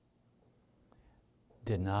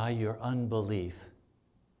Deny your unbelief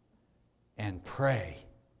and pray.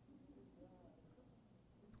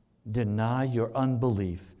 Deny your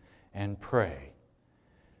unbelief and pray.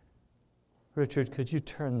 Richard, could you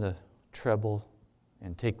turn the treble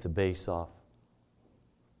and take the bass off?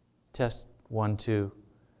 Test 1, 2.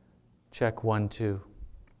 Check 1, 2.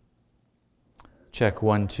 Check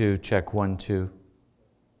 1, 2. Check 1, 2.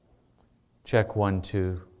 Check 1,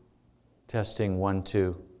 2. Testing 1,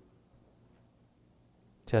 2.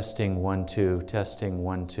 Testing 1, 2. Testing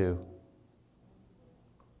 1, 2.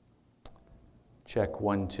 Check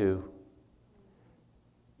 1, 2.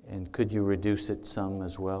 And could you reduce it some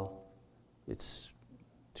as well? It's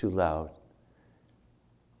too loud.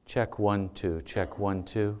 Check 1, 2. Check 1,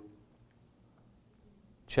 2.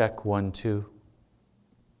 Check 1, 2.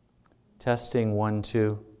 Testing 1,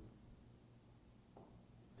 2.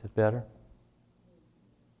 Is it better?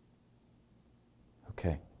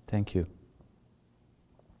 Okay, thank you.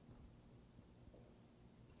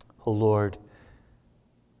 Oh Lord,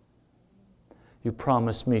 you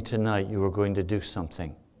promised me tonight you were going to do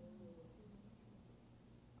something.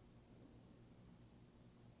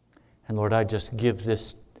 And Lord, I just give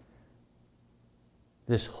this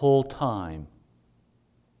whole time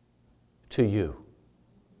to you.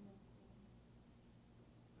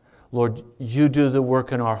 Lord, you do the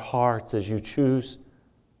work in our hearts as you choose.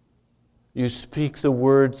 You speak the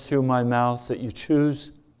word through my mouth that you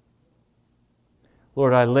choose.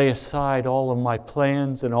 Lord, I lay aside all of my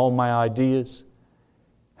plans and all my ideas.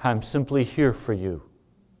 I'm simply here for you.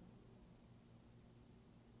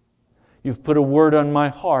 You've put a word on my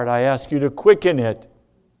heart. I ask you to quicken it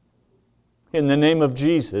in the name of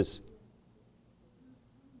Jesus.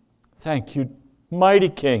 Thank you, mighty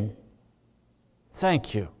King.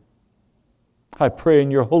 Thank you. I pray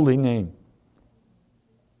in your holy name.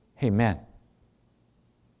 Amen.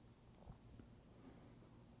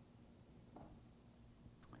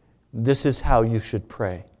 This is how you should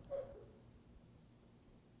pray.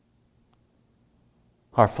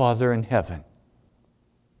 Our Father in heaven,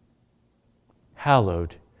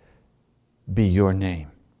 hallowed be your name.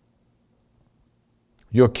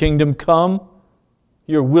 Your kingdom come,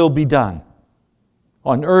 your will be done,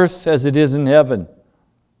 on earth as it is in heaven.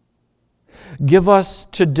 Give us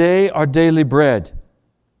today our daily bread.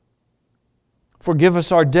 Forgive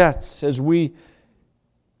us our debts as we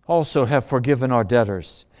also have forgiven our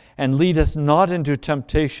debtors. And lead us not into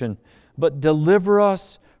temptation, but deliver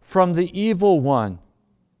us from the evil one.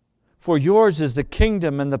 For yours is the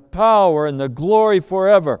kingdom and the power and the glory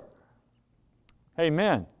forever.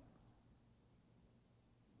 Amen.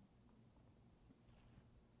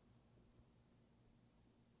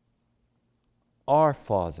 Our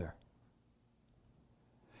Father.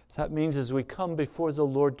 That means as we come before the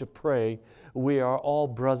Lord to pray, we are all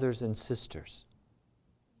brothers and sisters.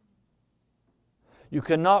 You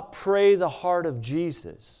cannot pray the heart of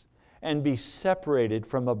Jesus and be separated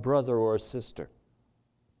from a brother or a sister.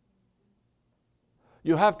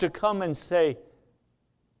 You have to come and say,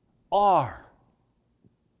 Our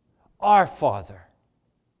Father.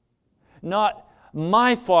 Not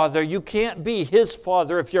my Father. You can't be His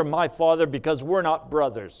Father if you're my Father because we're not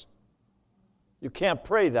brothers. You can't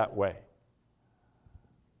pray that way.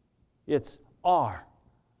 It's our.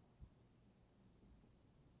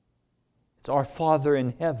 It's our Father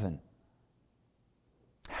in heaven.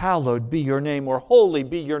 Hallowed be your name, or holy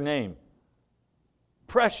be your name.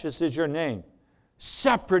 Precious is your name.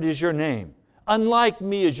 Separate is your name. Unlike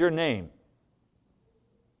me is your name.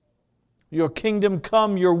 Your kingdom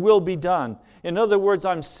come, your will be done. In other words,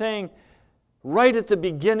 I'm saying right at the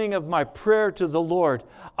beginning of my prayer to the Lord,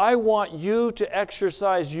 I want you to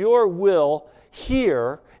exercise your will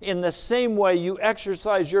here in the same way you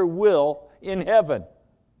exercise your will in heaven.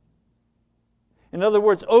 In other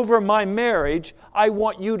words, over my marriage, I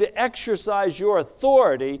want you to exercise your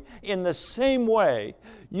authority in the same way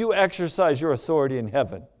you exercise your authority in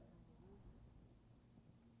heaven.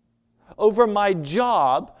 Over my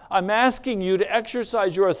job, I'm asking you to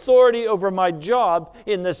exercise your authority over my job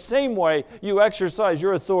in the same way you exercise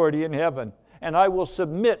your authority in heaven. And I will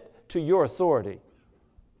submit to your authority.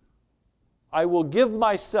 I will give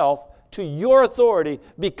myself to your authority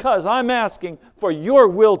because I'm asking for your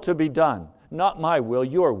will to be done. Not my will,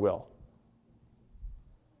 your will.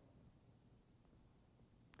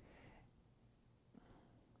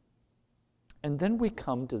 And then we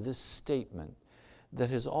come to this statement that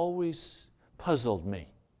has always puzzled me.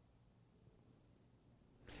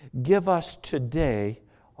 Give us today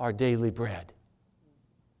our daily bread.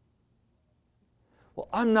 Well,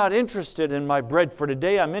 I'm not interested in my bread for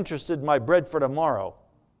today. I'm interested in my bread for tomorrow.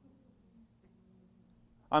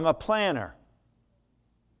 I'm a planner.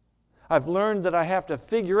 I've learned that I have to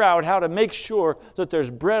figure out how to make sure that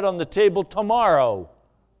there's bread on the table tomorrow.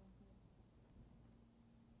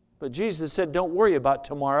 But Jesus said, don't worry about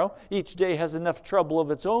tomorrow. Each day has enough trouble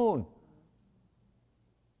of its own.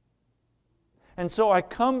 And so I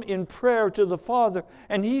come in prayer to the Father,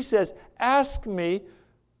 and He says, ask me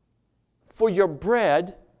for your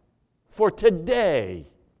bread for today.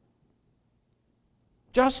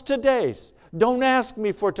 Just today's. Don't ask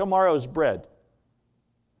me for tomorrow's bread.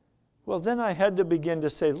 Well, then I had to begin to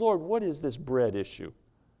say, Lord, what is this bread issue?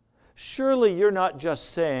 Surely you're not just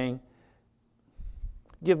saying,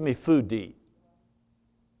 give me food to eat.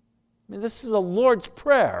 I mean, this is the Lord's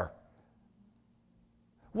Prayer.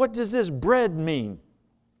 What does this bread mean?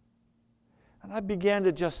 And I began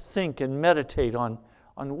to just think and meditate on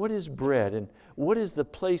what is bread and what is the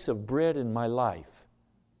place of bread in my life.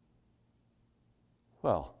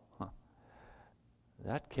 Well,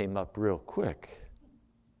 that came up real quick.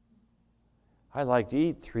 I like to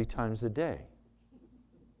eat 3 times a day.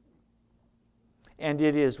 And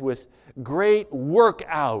it is with great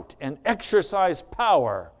workout and exercise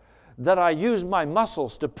power that I use my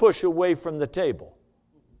muscles to push away from the table.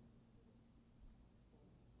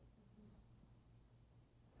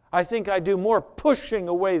 I think I do more pushing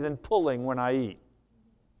away than pulling when I eat.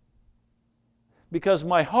 Because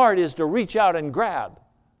my heart is to reach out and grab,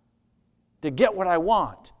 to get what I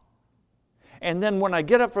want. And then when I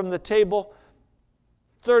get up from the table,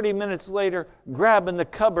 30 minutes later, grab in the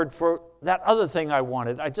cupboard for that other thing I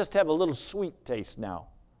wanted. I just have a little sweet taste now.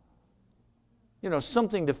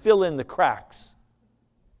 Something to fill in the cracks.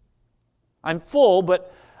 I'm full,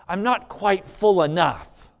 but I'm not quite full enough.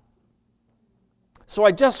 So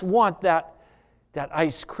I just want that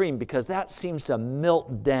ice cream because that seems to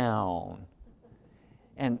melt down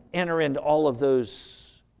and enter into all of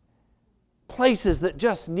those places that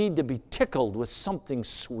just need to be tickled with something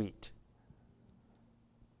sweet.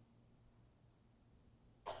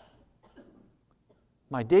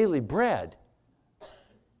 My daily bread.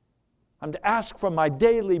 I'm to ask for my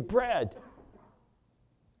daily bread.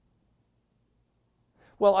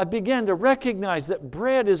 Well, I began to recognize that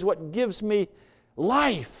bread is what gives me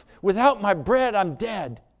life. Without my bread, I'm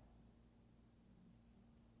dead.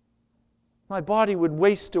 My body would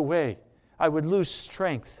waste away. I would lose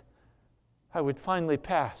strength. I would finally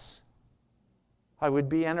pass. I would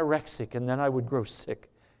be anorexic, and then I would grow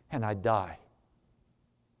sick, and I'd die.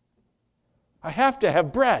 I have to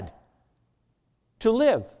have bread to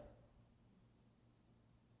live.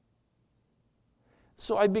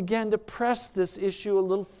 So I began to press this issue a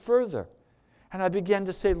little further. And I began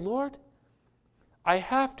to say, Lord, I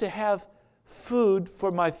have to have food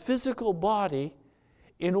for my physical body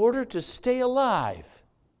in order to stay alive.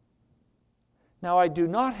 Now, I do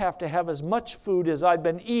not have to have as much food as I've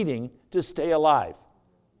been eating to stay alive.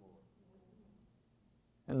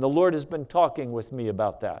 And the Lord has been talking with me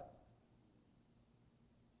about that.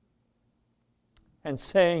 And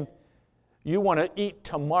saying, you want to eat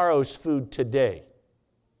tomorrow's food today.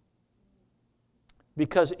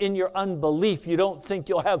 Because in your unbelief, you don't think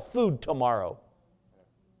you'll have food tomorrow.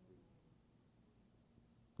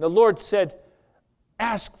 The Lord said,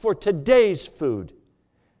 ask for today's food.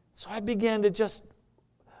 So I began to just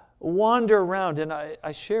wander around, and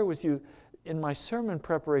I share with you in my sermon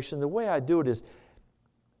preparation, the way I do it is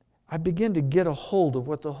I begin to get a hold of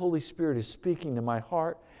what the Holy Spirit is speaking to my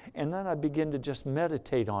heart, and then I begin to just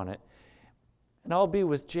meditate on it. And I'll be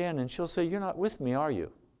with Jan, and she'll say, you're not with me, are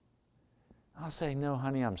you? I'll say, no,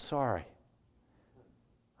 honey, I'm sorry.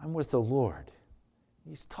 I'm with the Lord.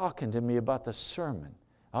 He's talking to me about the sermon.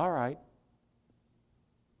 All right.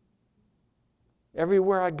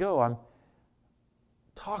 Everywhere I go, I'm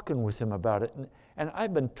talking with Him about it. And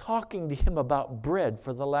I've been talking to Him about bread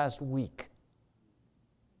for the last week.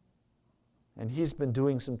 And He's been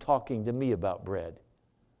doing some talking to me about bread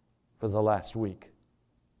for the last week.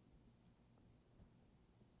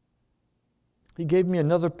 He gave me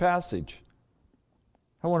another passage.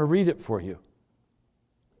 I want to read it for you.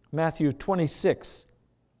 Matthew 26,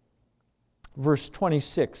 verse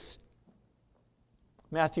 26.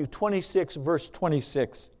 Matthew 26, verse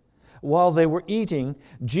 26. While they were eating,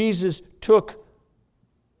 Jesus took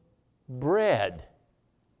bread,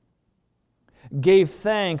 gave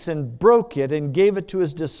thanks and broke it and gave it to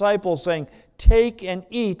His disciples, saying, take and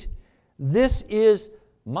eat. This is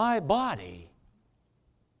my body.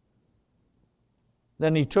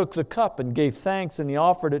 Then He took the cup and gave thanks, and He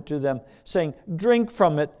offered it to them, saying, drink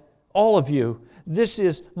from it, all of you. This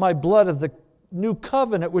is my blood of the new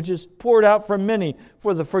covenant, which is poured out for many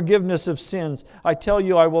for the forgiveness of sins. I tell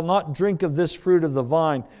you, I will not drink of this fruit of the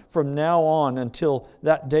vine from now on until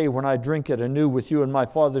that day when I drink it anew with you in my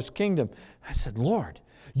Father's kingdom. I said, Lord,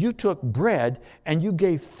 you took bread and you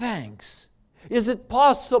gave thanks. Is it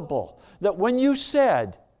possible that when you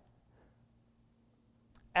said,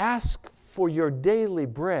 ask for your daily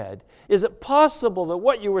bread, is it possible that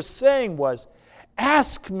what you were saying was,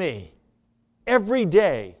 ask me every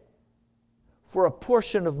day for a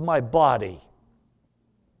portion of my body,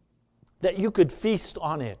 that you could feast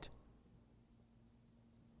on it?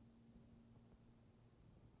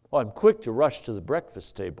 Well, I'm quick to rush to the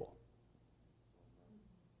breakfast table.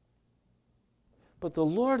 But the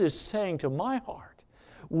Lord is saying to my heart,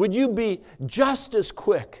 would you be just as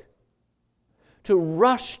quick to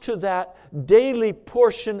rush to that daily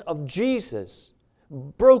portion of Jesus'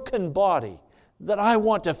 broken body that I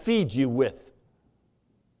want to feed you with?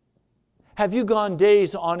 Have you gone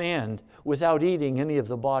days on end without eating any of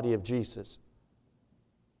the body of Jesus?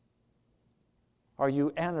 Are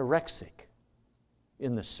you anorexic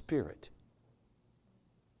in the spirit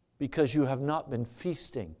because you have not been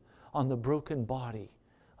feasting on the broken body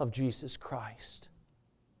of Jesus Christ?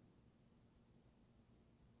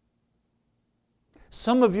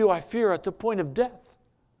 Some of you, I fear, are at the point of death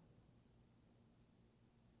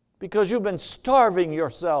because you've been starving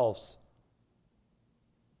yourselves,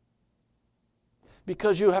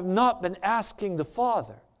 because you have not been asking the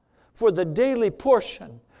Father for the daily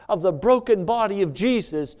portion of the broken body of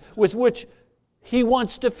Jesus with which He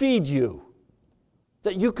wants to feed you,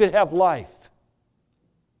 that you could have life.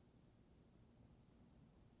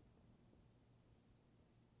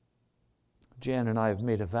 Jan and I have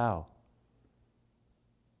made a vow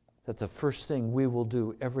that the first thing we will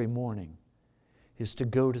do every morning is to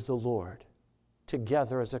go to the Lord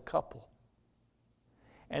together as a couple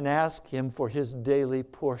and ask Him for His daily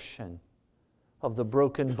portion of the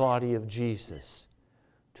broken body of Jesus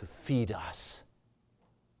to feed us.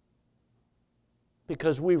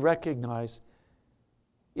 Because we recognize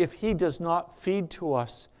if He does not feed to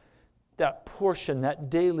us that portion,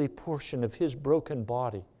 that daily portion of His broken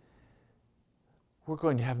body, we're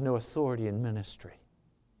going to have no authority in ministry.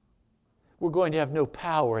 We're going to have no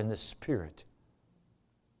power in the Spirit.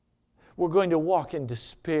 We're going to walk in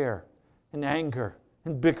despair and anger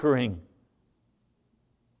and bickering.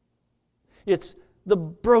 It's the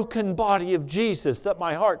broken body of Jesus that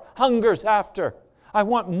my heart hungers after. I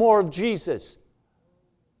want more of Jesus.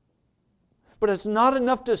 But it's not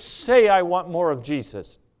enough to say I want more of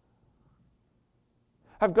Jesus.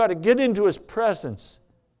 I've got to get into His presence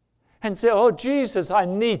and say, oh, Jesus, I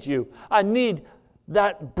need you. I need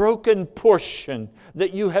that broken portion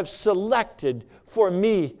that you have selected for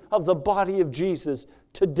me of the body of Jesus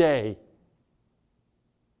today.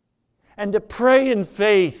 And to pray in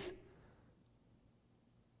faith.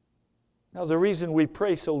 Now, the reason we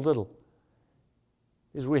pray so little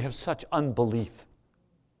is we have such unbelief.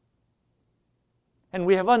 And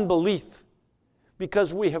we have unbelief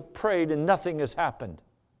because we have prayed and nothing has happened.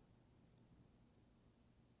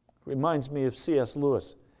 It reminds me of C.S.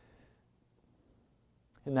 Lewis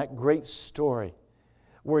in that great story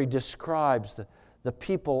where he describes the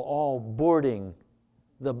people all boarding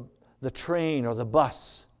the train or the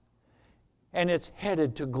bus, and it's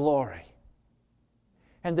headed to glory.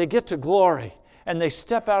 And they get to glory, and they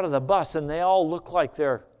step out of the bus, and they all look like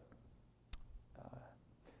they're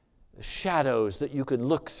shadows that you could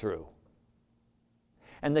look through.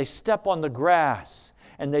 And they step on the grass,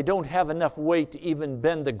 and they don't have enough weight to even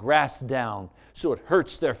bend the grass down, so it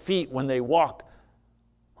hurts their feet when they walk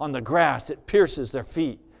on the grass. It pierces their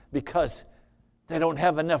feet because they don't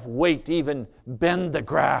have enough weight to even bend the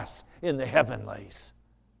grass in the heavenlies.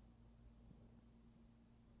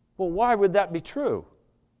 Well, why would that be true?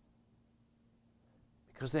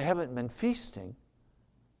 Because they haven't been feasting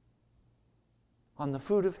on the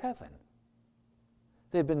food of heaven.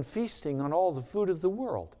 They've been feasting on all the food of the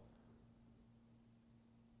world,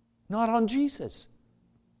 not on Jesus.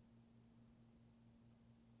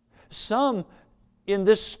 Some in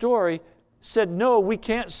this story said, no, we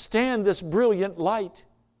can't stand this brilliant light.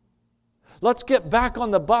 Let's get back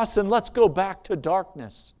on the bus and let's go back to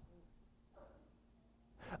darkness.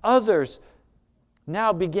 Others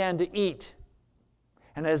now began to eat.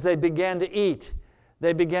 And as they began to eat,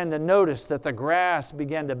 they began to notice that the grass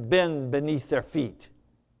began to bend beneath their feet.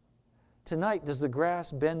 Tonight, does the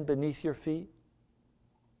grass bend beneath your feet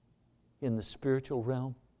in the spiritual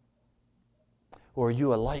realm? Or are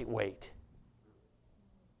you a lightweight?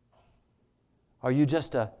 Are you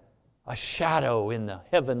just a shadow in the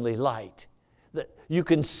heavenly light that you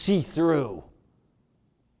can see through?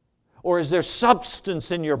 Or is there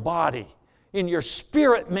substance in your body? In your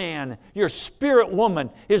spirit man, your spirit woman?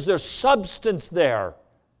 Is there substance there?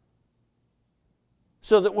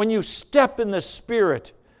 So that when you step in the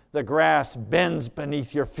Spirit, the grass bends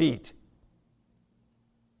beneath your feet.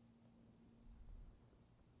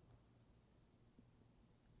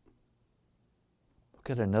 Look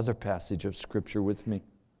at another passage of Scripture with me.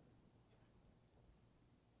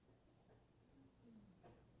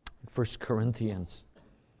 1 Corinthians.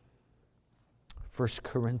 1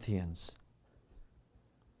 Corinthians.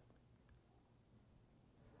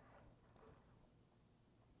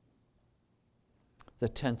 The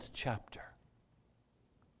 10th chapter.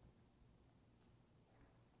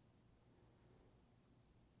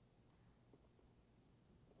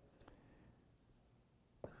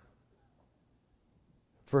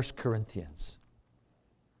 First Corinthians,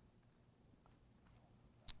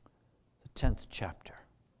 the 10th chapter.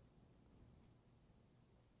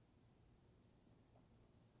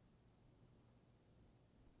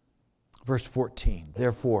 Verse 14,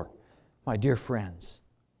 therefore, my dear friends,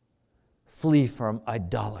 flee from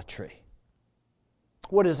idolatry.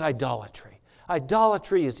 What is idolatry?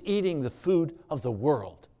 Idolatry is eating the food of the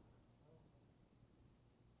world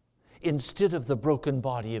instead of the broken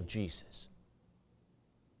body of Jesus.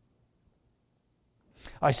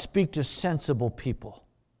 I speak to sensible people.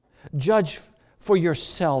 Judge for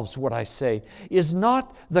yourselves what I say. Is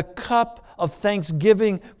not the cup of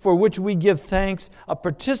thanksgiving for which we give thanks a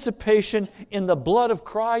participation in the blood of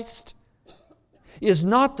Christ? Is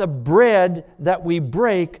not the bread that we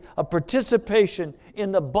break a participation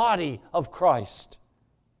in the body of Christ?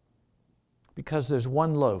 Because there's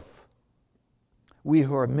one loaf. We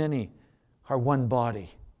who are many are one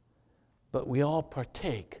body, but we all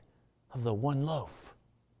partake of the one loaf.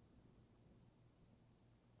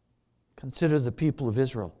 Consider the people of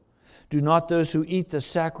Israel. Do not those who eat the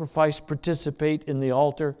sacrifice participate in the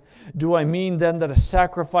altar? Do I mean then that a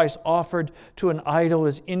sacrifice offered to an idol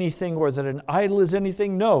is anything, or that an idol is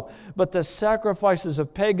anything? No, but the sacrifices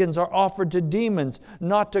of pagans are offered to demons,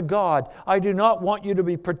 not to God. I do not want you to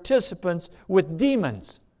be participants with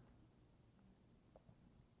demons.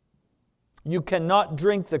 You cannot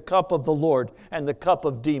drink the cup of the Lord and the cup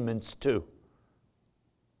of demons too.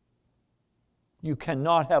 You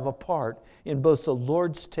cannot have a part in both the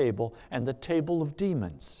Lord's table and the table of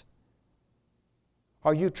demons.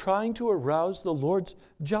 Are you trying to arouse the Lord's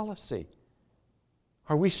jealousy?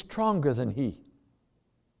 Are we stronger than He?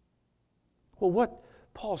 Well, what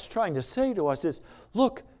Paul's trying to say to us is,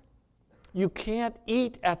 look, you can't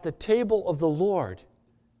eat at the table of the Lord,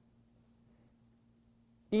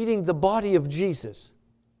 eating the body of Jesus,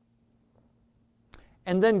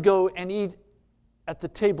 and then go and eat at the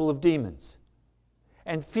table of demons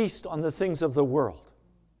and feast on the things of the world.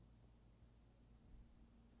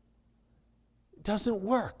 It doesn't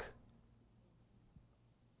work.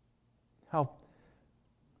 How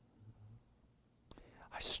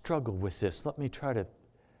I struggle with this. Let me try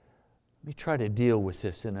to deal with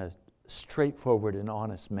this in a straightforward and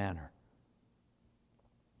honest manner.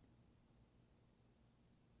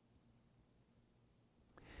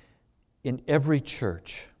 In every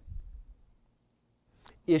church,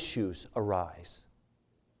 issues arise.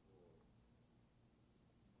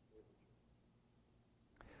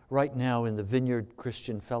 Right now in the Vineyard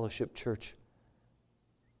Christian Fellowship Church,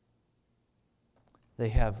 they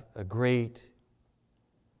have a great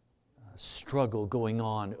struggle going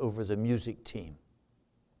on over the music team.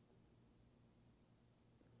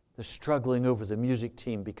 They're struggling over the music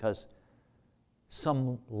team because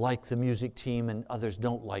some like the music team and others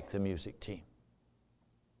don't like the music team.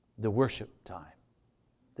 The worship time.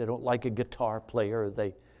 They don't like a guitar player.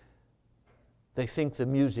 They think the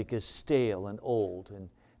music is stale and old,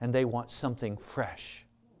 and they want something fresh.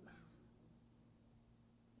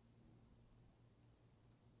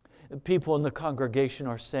 People in the congregation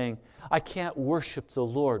are saying, I can't worship the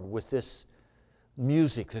Lord with this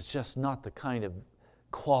music that's just not the kind of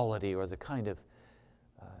quality or the kind of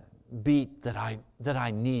beat that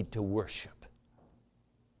I need to worship.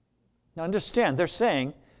 Now understand, they're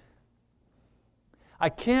saying, I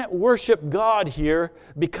can't worship God here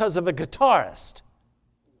because of a guitarist.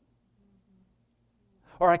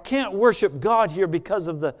 Or I can't worship God here because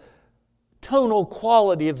of the tonal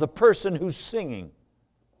quality of the person who's singing.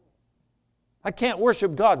 I can't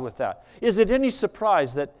worship God with that. Is it any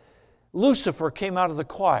surprise that Lucifer came out of the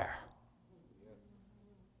choir?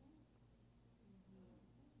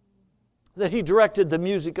 That he directed the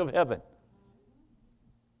music of heaven?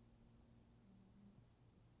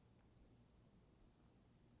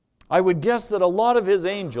 I would guess that a lot of his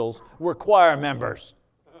angels were choir members.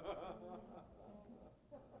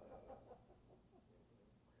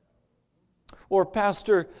 Or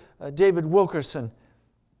Pastor David Wilkerson,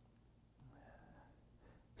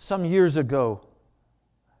 some years ago,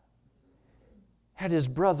 had his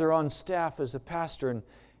brother on staff as a pastor, and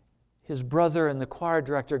his brother and the choir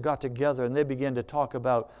director got together and they began to talk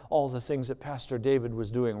about all the things that Pastor David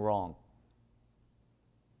was doing wrong.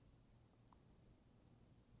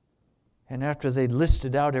 And after they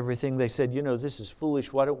listed out everything, they said, this is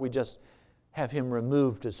foolish. Why don't we just have him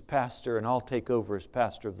removed as pastor and I'll take over as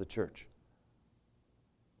pastor of the church?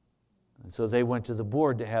 And so they went to the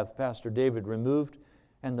board to have Pastor David removed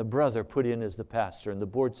and the brother put in as the pastor. And the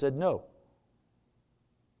board said no.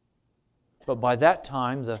 But by that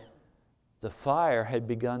time, the fire had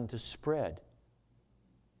begun to spread.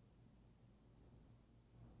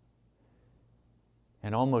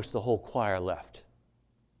 And almost the whole choir left.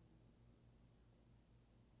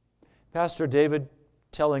 Pastor David,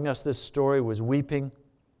 telling us this story, was weeping.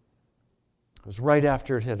 It was right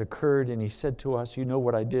after it had occurred, and he said to us, "You know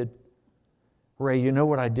what I did? Ray, you know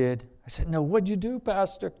what I did?" I said, "No, what'd you do,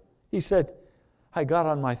 Pastor?" He said, "I got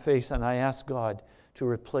on my face and I asked God to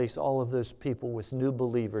replace all of those people with new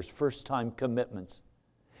believers, first-time commitments."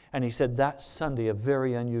 And he said, that Sunday, a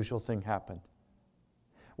very unusual thing happened.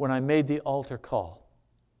 When I made the altar call,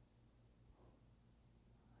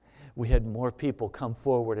 we had more people come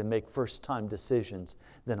forward and make first-time decisions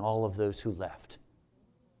than all of those who left.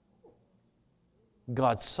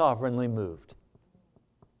 God sovereignly moved.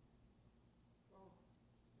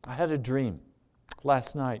 I had a dream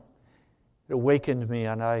last night. It awakened me,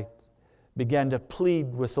 and I began to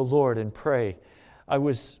plead with the Lord and pray. I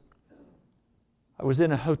was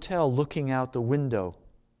in a hotel looking out the window.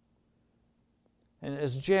 And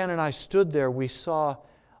as Jan and I stood there, we saw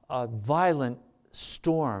a violent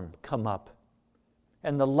storm come up,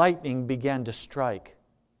 and the lightning began to strike.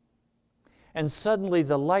 And suddenly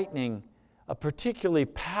the lightning, a particularly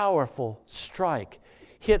powerful strike,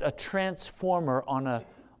 hit a transformer on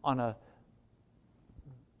a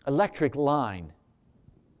electric line.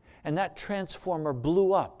 And that transformer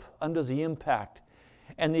blew up under the impact.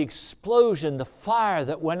 And the explosion, the fire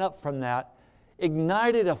that went up from that,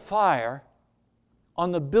 ignited a fire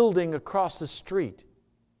on the building across the street.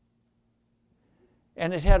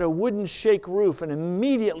 And it had a wooden shake roof, and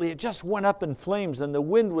immediately it just went up in flames, and the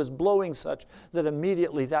wind was blowing such that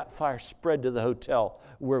immediately that fire spread to the hotel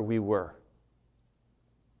where we were.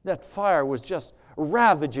 That fire was just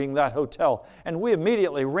ravaging that hotel, and we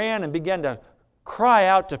immediately ran and began to cry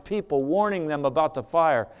out to people, warning them about the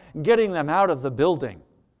fire, getting them out of the building.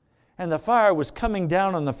 And the fire was coming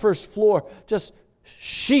down on the first floor, just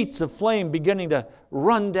sheets of flame beginning to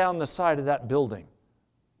run down the side of that building.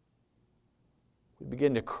 We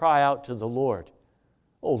begin to cry out to the Lord,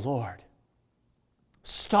 "Oh Lord,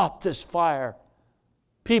 stop this fire.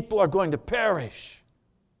 People are going to perish."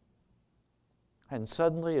 And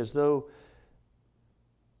suddenly, as though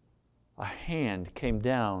a hand came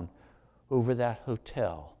down over that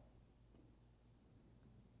hotel,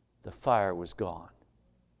 the fire was gone.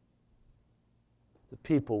 The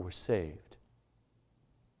people were saved.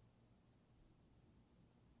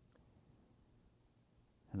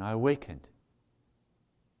 And I awakened.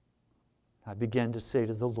 I began to say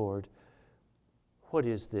to the Lord, "What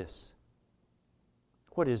is this?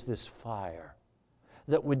 What is this fire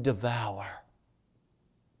that would devour?"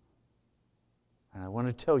 And I want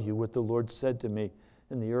to tell you what the Lord said to me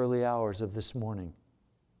in the early hours of this morning.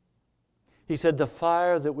 He said, the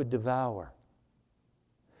fire that would devour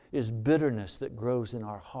is bitterness that grows in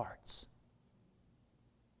our hearts.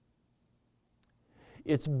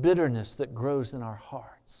 It's bitterness that grows in our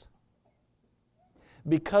hearts.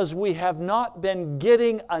 Because we have not been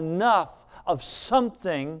getting enough of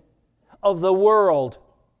something of the world.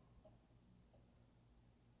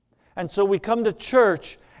 And so we come to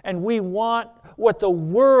church and we want what the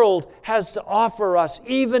world has to offer us,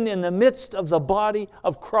 even in the midst of the body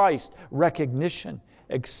of Christ. Recognition,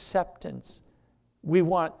 acceptance. We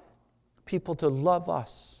want people to love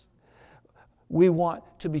us. We want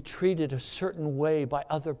to be treated a certain way by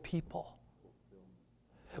other people.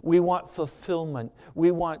 We want fulfillment. We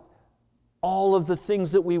want all of the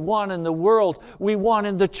things that we want in the world, we want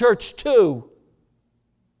in the church too.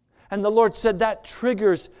 And the Lord said that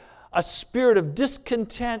triggers a spirit of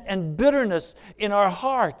discontent and bitterness in our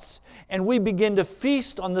hearts. And we begin to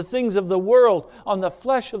feast on the things of the world, on the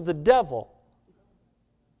flesh of the devil,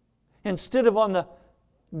 instead of on the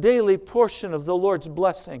daily portion of the Lord's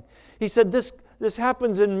blessing. He said this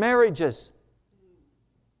happens in marriages,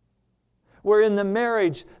 where in the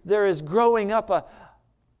marriage there is growing up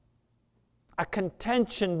a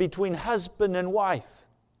contention between husband and wife,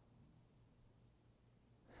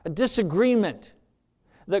 a disagreement.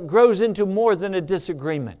 that grows into more than a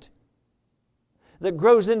disagreement, that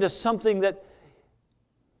grows into something that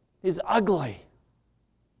is ugly.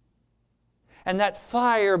 And that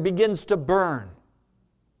fire begins to burn.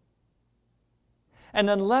 And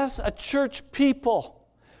unless a church people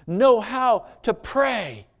know how to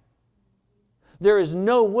pray, there is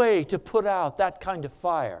no way to put out that kind of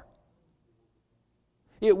fire.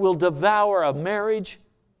 It will devour a marriage.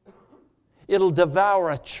 It'll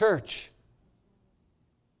devour a church.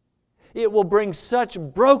 It will bring such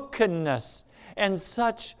brokenness and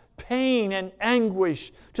such pain and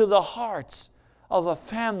anguish to the hearts of a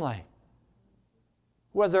family,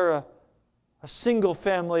 whether a single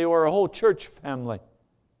family or a whole church family.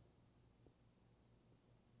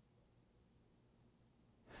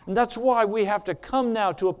 And that's why we have to come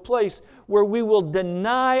now to a place where we will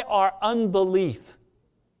deny our unbelief.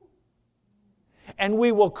 And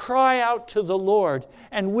we will cry out to the Lord,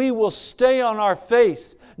 and we will stay on our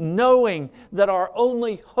face, knowing that our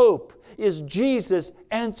only hope is Jesus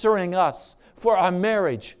answering us for our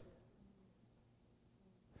marriage,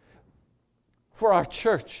 for our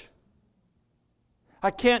church.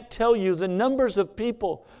 I can't tell you the numbers of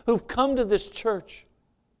people who've come to this church,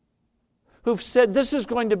 who've said, this is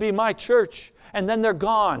going to be my church, and then they're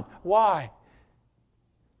gone. Why?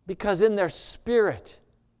 Because in their spirit,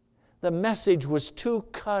 the message was too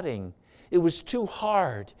cutting. It was too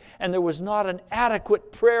hard, and there was not an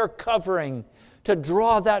adequate prayer covering to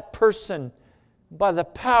draw that person by the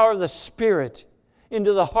power of the Spirit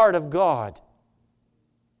into the heart of God.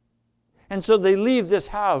 And so they leave this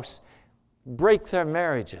house, break their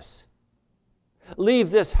marriages, leave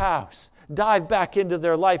this house, dive back into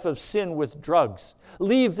their life of sin with drugs,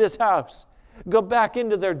 leave this house, go back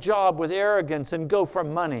into their job with arrogance and go for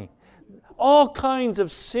money. All kinds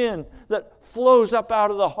of sin that flows up out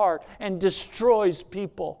of the heart and destroys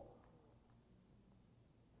people.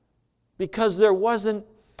 Because there wasn't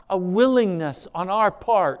a willingness on our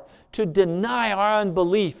part to deny our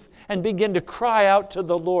unbelief and begin to cry out to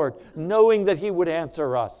the Lord, knowing that He would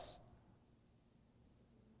answer us.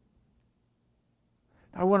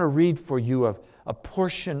 I want to read for you a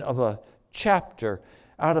portion of a chapter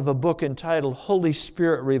out of a book entitled Holy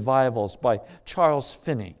Spirit Revivals by Charles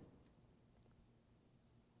Finney.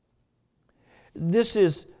 This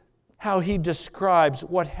is how he describes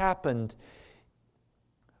what happened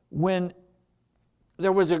when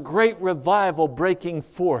there was a great revival breaking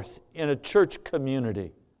forth in a church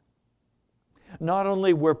community. Not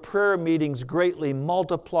only were prayer meetings greatly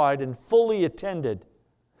multiplied and fully attended,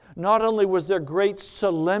 not only was there great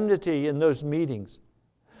solemnity in those meetings,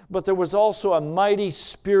 but there was also a mighty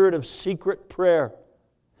spirit of secret prayer.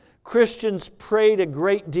 Christians prayed a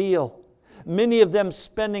great deal, many of them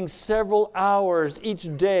spending several hours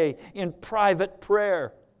each day in private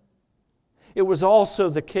prayer. It was also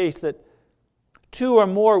the case that two or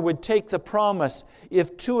more would take the promise,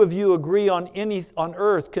 if two of you agree on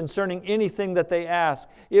earth concerning anything that they ask,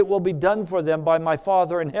 it will be done for them by my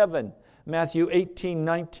Father in heaven. Matthew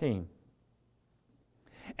 18:19.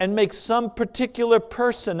 And make some particular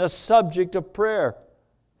person a subject of prayer.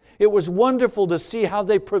 It was wonderful to see how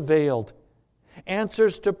they prevailed.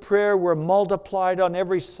 Answers to prayer were multiplied on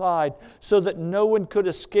every side so that no one could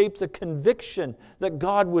escape the conviction that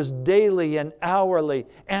God was daily and hourly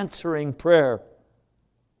answering prayer.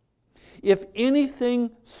 If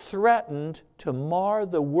anything threatened to mar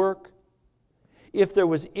the work, if there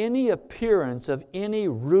was any appearance of any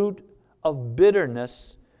root of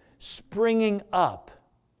bitterness springing up,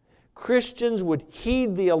 Christians would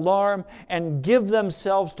heed the alarm and give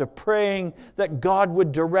themselves to praying that God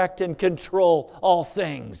would direct and control all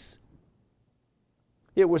things.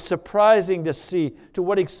 It was surprising to see to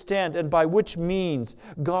what extent and by which means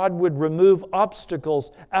God would remove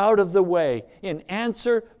obstacles out of the way in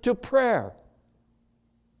answer to prayer.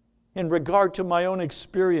 In regard to my own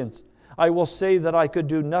experience, I will say that I could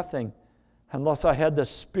do nothing unless I had the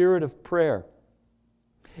spirit of prayer.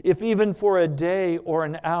 If even for a day or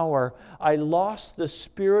an hour I lost the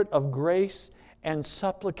spirit of grace and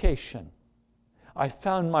supplication, I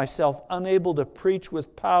found myself unable to preach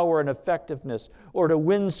with power and effectiveness or to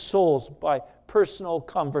win souls by personal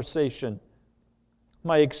conversation.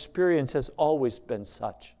 My experience has always been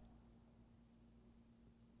such.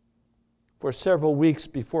 For several weeks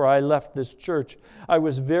before I left this church, I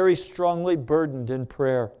was very strongly burdened in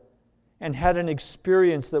prayer and had an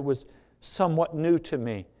experience that was somewhat new to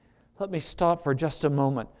me. Let me stop for just a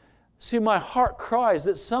moment. See, my heart cries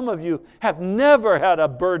that some of you have never had a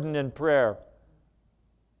burden in prayer.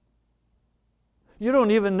 You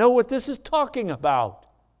don't even know what this is talking about.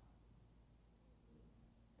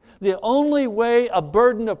 The only way a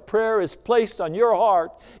burden of prayer is placed on your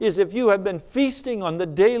heart is if you have been feasting on the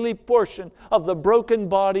daily portion of the broken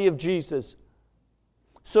body of Jesus,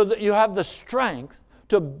 so that you have the strength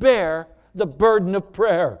to bear the burden of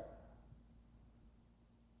prayer.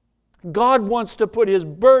 God wants to put His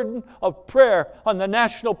burden of prayer on the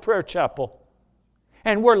National Prayer Chapel,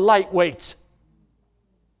 and we're lightweights.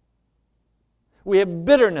 We have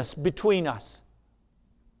bitterness between us.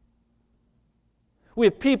 We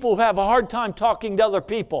have people who have a hard time talking to other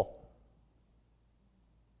people.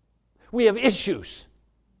 We have issues.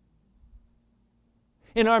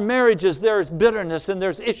 In our marriages, there is bitterness and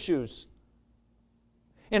there's issues.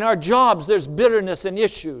 In our jobs, there's bitterness and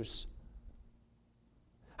issues.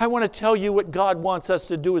 I want to tell you what God wants us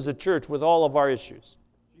to do as a church with all of our issues.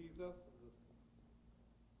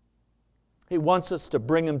 He wants us to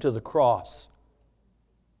bring them to the cross.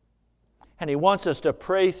 And He wants us to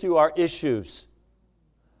pray through our issues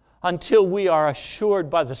until we are assured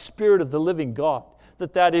by the Spirit of the living God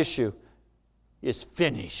that that issue is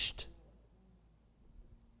finished.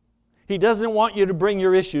 He doesn't want you to bring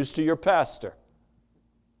your issues to your pastor.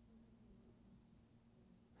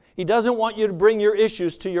 He doesn't want you to bring your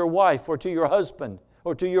issues to your wife or to your husband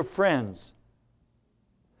or to your friends.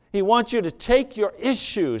 He wants you to take your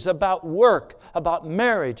issues about work, about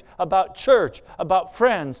marriage, about church, about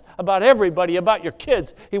friends, about everybody, about your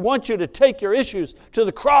kids. He wants you to take your issues to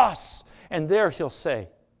the cross. And there He'll say,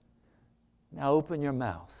 now open your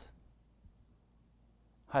mouth.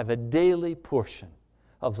 I have a daily portion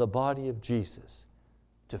of the body of Jesus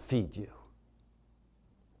to feed you.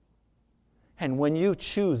 And when you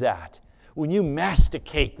chew that, when you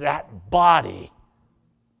masticate that body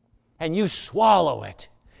and you swallow it,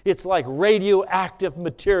 it's like radioactive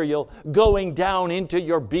material going down into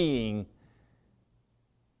your being.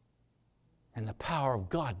 And the power of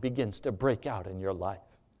God begins to break out in your life.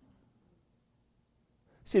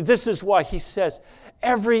 See, this is why He says,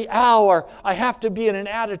 every hour I have to be in an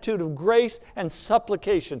attitude of grace and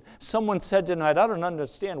supplication. Someone said tonight, I don't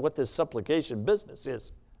understand what this supplication business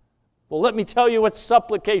is. Well, let me tell you what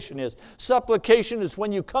supplication is. Supplication is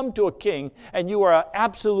when you come to a king and you are an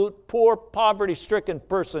absolute poor, poverty-stricken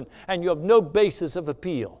person and you have no basis of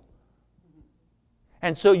appeal.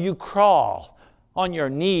 And so you crawl on your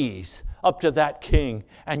knees up to that king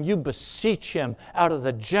and you beseech him out of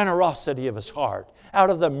the generosity of his heart, out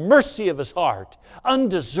of the mercy of his heart,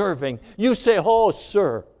 undeserving. You say, oh,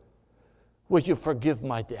 sir, will you forgive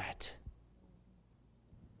my debt?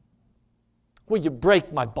 Will you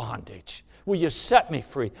break my bondage? Will you set me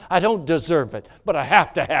free? I don't deserve it, but I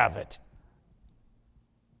have to have it.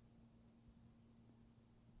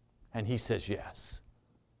 And He says yes.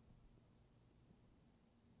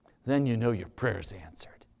 Then you know your prayer's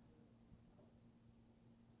answered.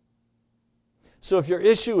 So if your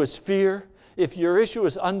issue is fear, if your issue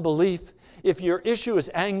is unbelief, if your issue is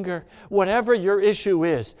anger, whatever your issue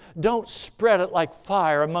is, don't spread it like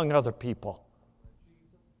fire among other people.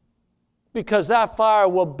 Because that fire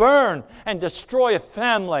will burn and destroy a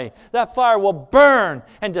family. That fire will burn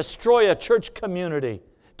and destroy a church community.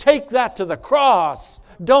 Take that to the cross.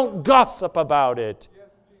 Don't gossip about it.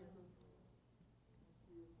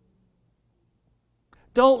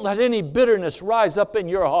 Don't let any bitterness rise up in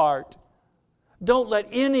your heart. Don't let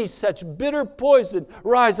any such bitter poison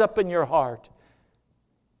rise up in your heart.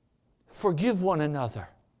 Forgive one another.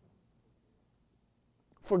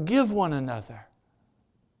 Forgive one another.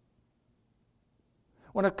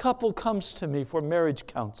 When a couple comes to me for marriage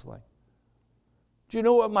counseling, do you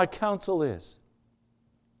know what my counsel is?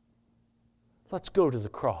 Let's go to the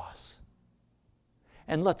cross.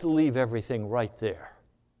 And let's leave everything right there.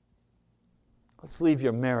 Let's leave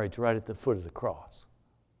your marriage right at the foot of the cross.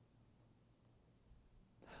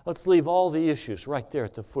 Let's leave all the issues right there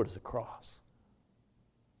at the foot of the cross.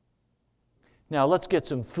 Now let's get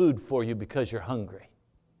some food for you because you're hungry.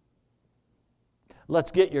 Let's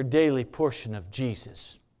get your daily portion of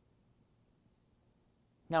Jesus.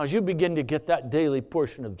 Now, as you begin to get that daily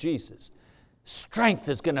portion of Jesus, strength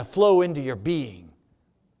is going to flow into your being.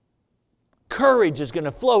 Courage is going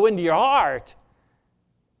to flow into your heart.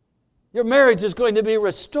 Your marriage is going to be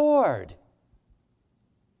restored.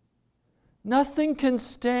 Nothing can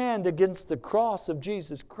stand against the cross of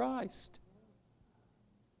Jesus Christ.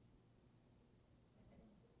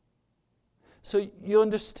 So you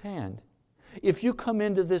understand, if you come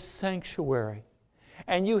into this sanctuary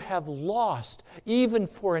and you have lost, even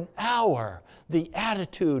for an hour, the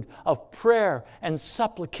attitude of prayer and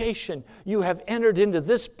supplication, you have entered into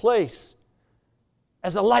this place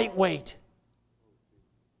as a lightweight,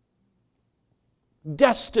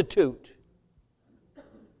 destitute.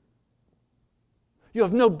 You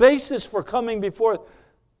have no basis for coming before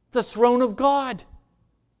the throne of God.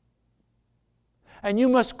 And you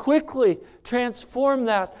must quickly transform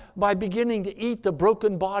that by beginning to eat the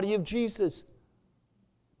broken body of Jesus.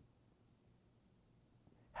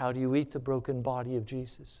 How do you eat the broken body of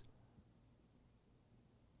Jesus?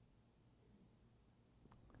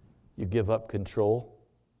 You give up control.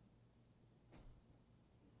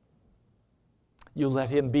 You let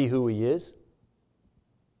Him be who He is.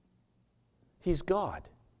 He's God.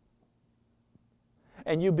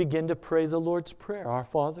 And you begin to pray the Lord's Prayer, Our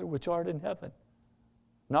Father, which art in heaven.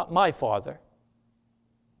 Not my Father,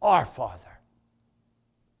 our Father.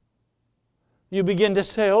 You begin to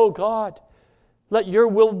say, oh God, let your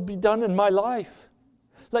will be done in my life.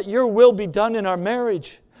 Let your will be done in our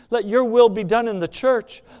marriage. Let your will be done in the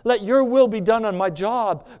church. Let your will be done on my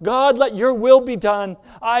job. God, let your will be done.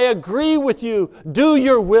 I agree with you. Do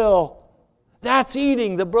your will. That's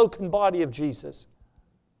eating the broken body of Jesus.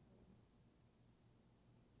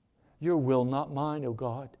 Your will, not mine, O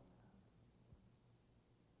God.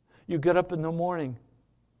 You get up in the morning,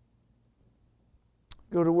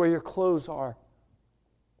 go to where your clothes are.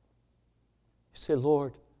 You say,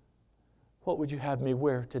 Lord, what would you have me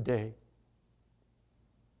wear today?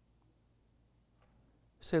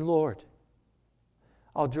 You say, Lord,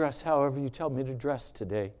 I'll dress however you tell me to dress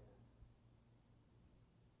today.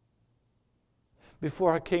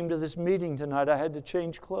 Before I came to this meeting tonight, I had to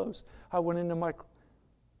change clothes. I went into my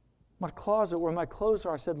closet where my clothes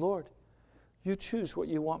are. I said, Lord, you choose what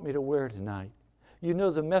you want me to wear tonight. You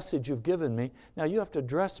know the message you've given me. Now you have to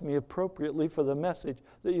dress me appropriately for the message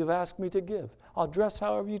that you've asked me to give. I'll dress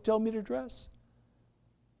however you tell me to dress.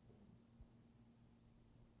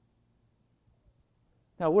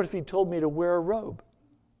 Now what if He told me to wear a robe?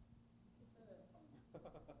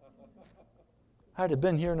 I'd have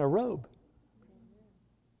been here in a robe.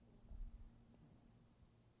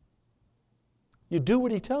 You do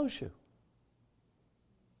what He tells you.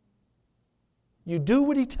 You do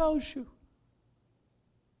what He tells you.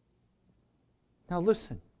 Now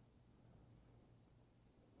listen.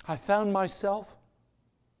 I found myself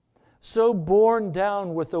so borne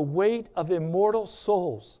down with the weight of immortal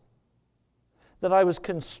souls that I was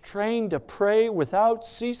constrained to pray without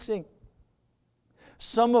ceasing.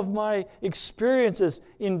 Some of my experiences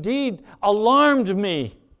indeed alarmed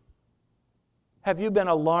me. Have you been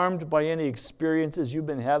alarmed by any experiences you've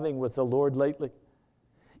been having with the Lord lately?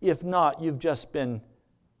 If not, you've just been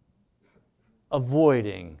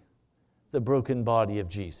avoiding the broken body of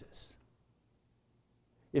Jesus.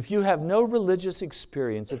 If you have no religious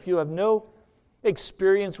experience, if you have no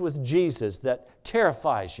experience with Jesus that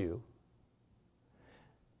terrifies you,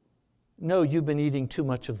 no, you've been eating too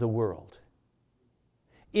much of the world.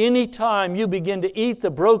 Anytime you begin to eat the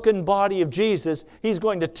broken body of Jesus, He's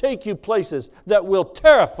going to take you places that will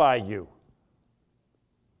terrify you.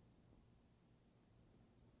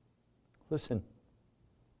 Listen,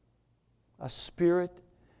 a spirit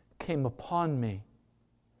came upon me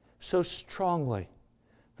so strongly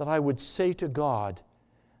that I would say to God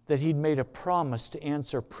that He'd made a promise to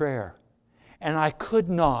answer prayer. And I could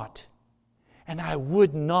not, and I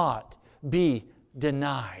would not be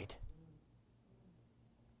denied.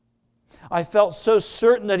 I felt so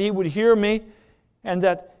certain that He would hear me and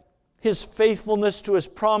that His faithfulness to His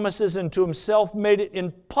promises and to Himself made it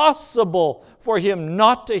impossible for Him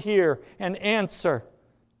not to hear and answer,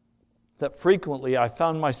 that frequently I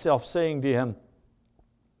found myself saying to Him,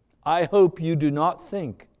 I hope you do not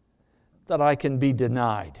think that I can be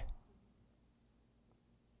denied.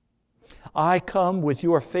 I come with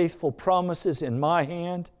your faithful promises in my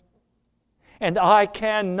hand, and I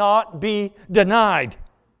cannot be denied.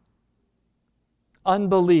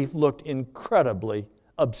 Unbelief looked incredibly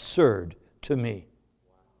absurd to me.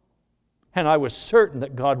 And I was certain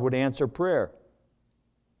that God would answer prayer.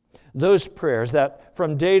 Those prayers that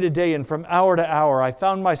from day to day and from hour to hour I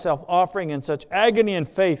found myself offering in such agony and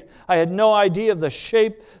faith, I had no idea of the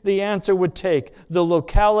shape the answer would take, the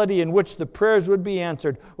locality in which the prayers would be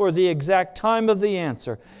answered, or the exact time of the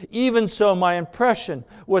answer. Even so, my impression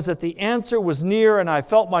was that the answer was near, and I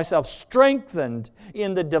felt myself strengthened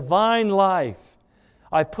in the divine life.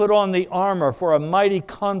 I put on the armor for a mighty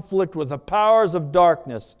conflict with the powers of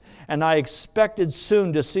darkness, and I expected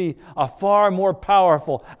soon to see a far more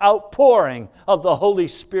powerful outpouring of the Holy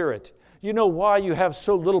Spirit. You know why you have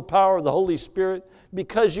so little power of the Holy Spirit?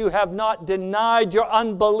 Because you have not denied your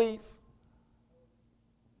unbelief.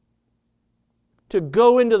 To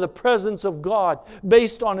go into the presence of God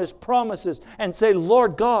based on His promises and say,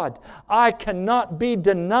 Lord God, I cannot be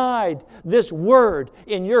denied this word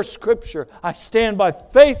in your Scripture. I stand by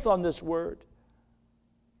faith on this word.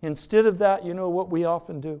 Instead of that, you know what we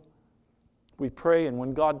often do? We pray, and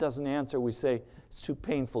when God doesn't answer, we say, it's too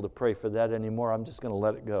painful to pray for that anymore. I'm just going to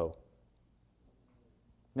let it go.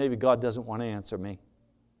 Maybe God doesn't want to answer me.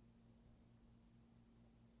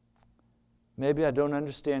 Maybe I don't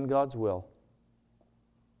understand God's will.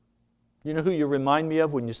 You know who you remind me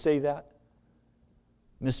of when you say that?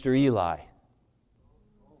 Mr. Eli.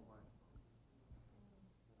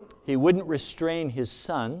 He wouldn't restrain his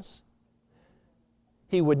sons.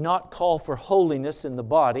 He would not call for holiness in the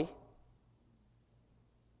body.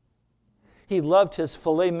 He loved his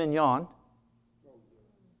filet mignon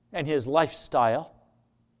and his lifestyle.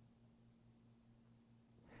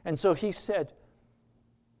 And so he said,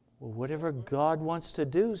 well, whatever God wants to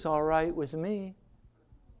do is all right with me.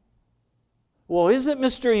 Well, is it,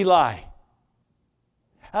 Mr. Eli?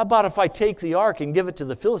 How about if I take the ark and give it to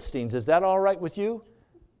the Philistines? Is that all right with you?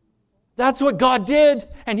 That's what God did,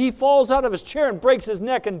 and he falls out of his chair and breaks his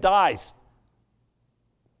neck and dies.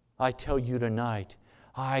 I tell you tonight,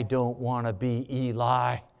 I don't want to be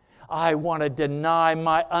Eli. I want to deny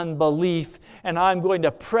my unbelief, and I'm going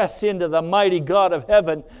to press into the mighty God of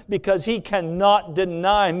heaven because he cannot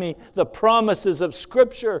deny me the promises of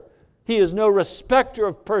Scripture. He is no respecter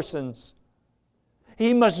of persons.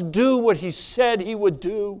 He must do what he said he would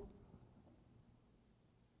do.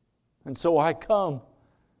 And so I come,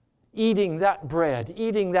 eating that bread,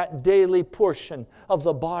 eating that daily portion of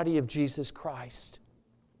the body of Jesus Christ,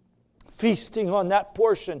 feasting on that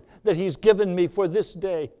portion that he's given me for this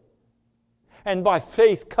day, and by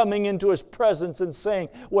faith coming into his presence and saying,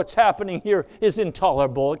 what's happening here is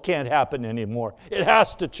intolerable. It can't happen anymore. It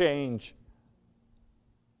has to change.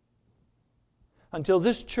 Until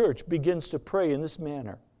this church begins to pray in this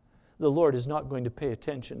manner, the Lord is not going to pay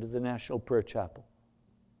attention to the National Prayer Chapel.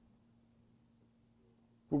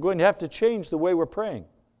 We're going to have to change the way we're praying.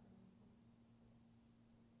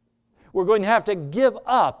 We're going to have to give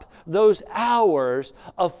up those hours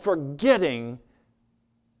of forgetting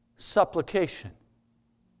supplication,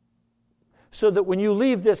 so that when you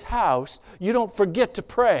leave this house, you don't forget to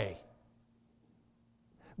pray.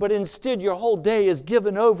 But instead, your whole day is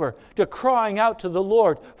given over to crying out to the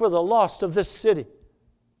Lord for the lost of this city.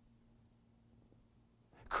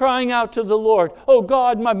 Crying out to the Lord, oh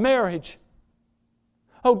God, my marriage.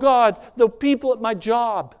 Oh God, the people at my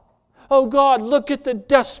job. Oh God, look at the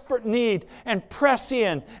desperate need, and press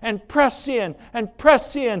in and press in and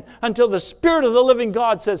press in until the Spirit of the living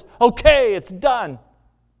God says, okay, it's done.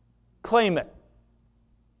 Claim it.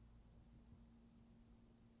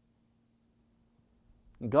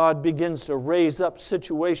 God begins to raise up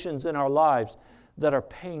situations in our lives that are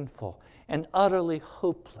painful and utterly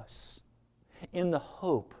hopeless, in the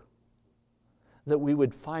hope that we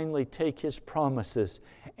would finally take his promises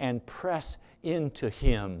and press into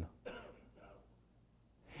him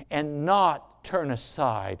and not turn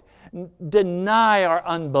aside, deny our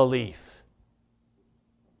unbelief.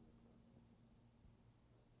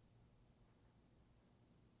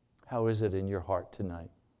 How is it in your heart tonight?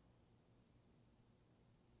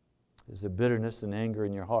 Is there bitterness and anger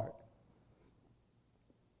in your heart?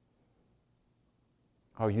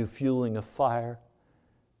 Are you fueling a fire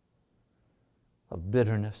of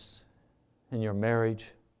bitterness in your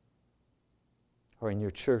marriage, or in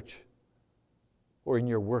your church, or in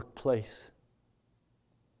your workplace?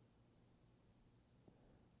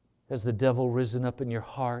 Has the devil risen up in your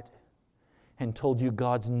heart and told you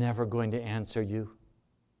God's never going to answer you?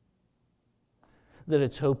 That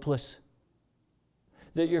it's hopeless?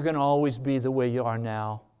 That you're going to always be the way you are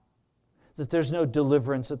now? That there's no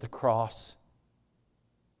deliverance at the cross?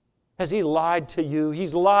 Has he lied to you?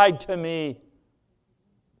 He's lied to me.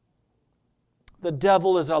 The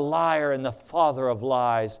devil is a liar and the father of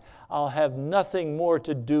lies. I'll have nothing more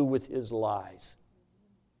to do with his lies.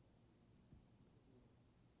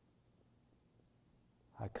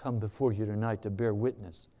 I come before you tonight to bear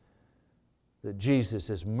witness that Jesus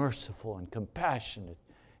is merciful and compassionate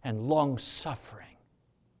and long-suffering.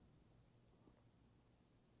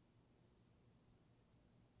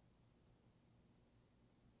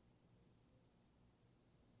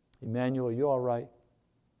 Emmanuel, you all right?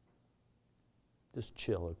 Just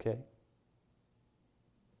chill, okay?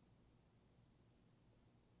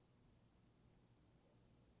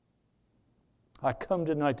 I come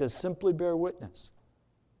tonight to simply bear witness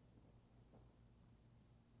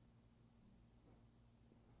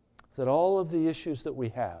that all of the issues that we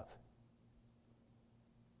have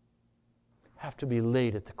to be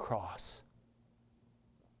laid at the cross.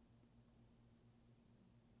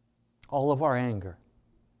 All of our anger,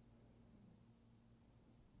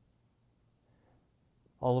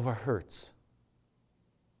 all of our hurts,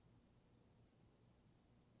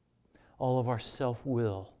 all of our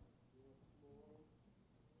self-will,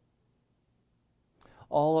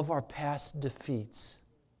 all of our past defeats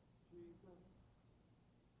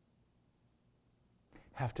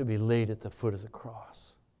have to be laid at the foot of the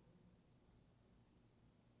cross.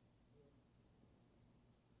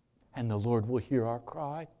 And the Lord will hear our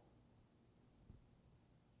cry.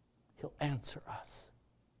 He'll answer us.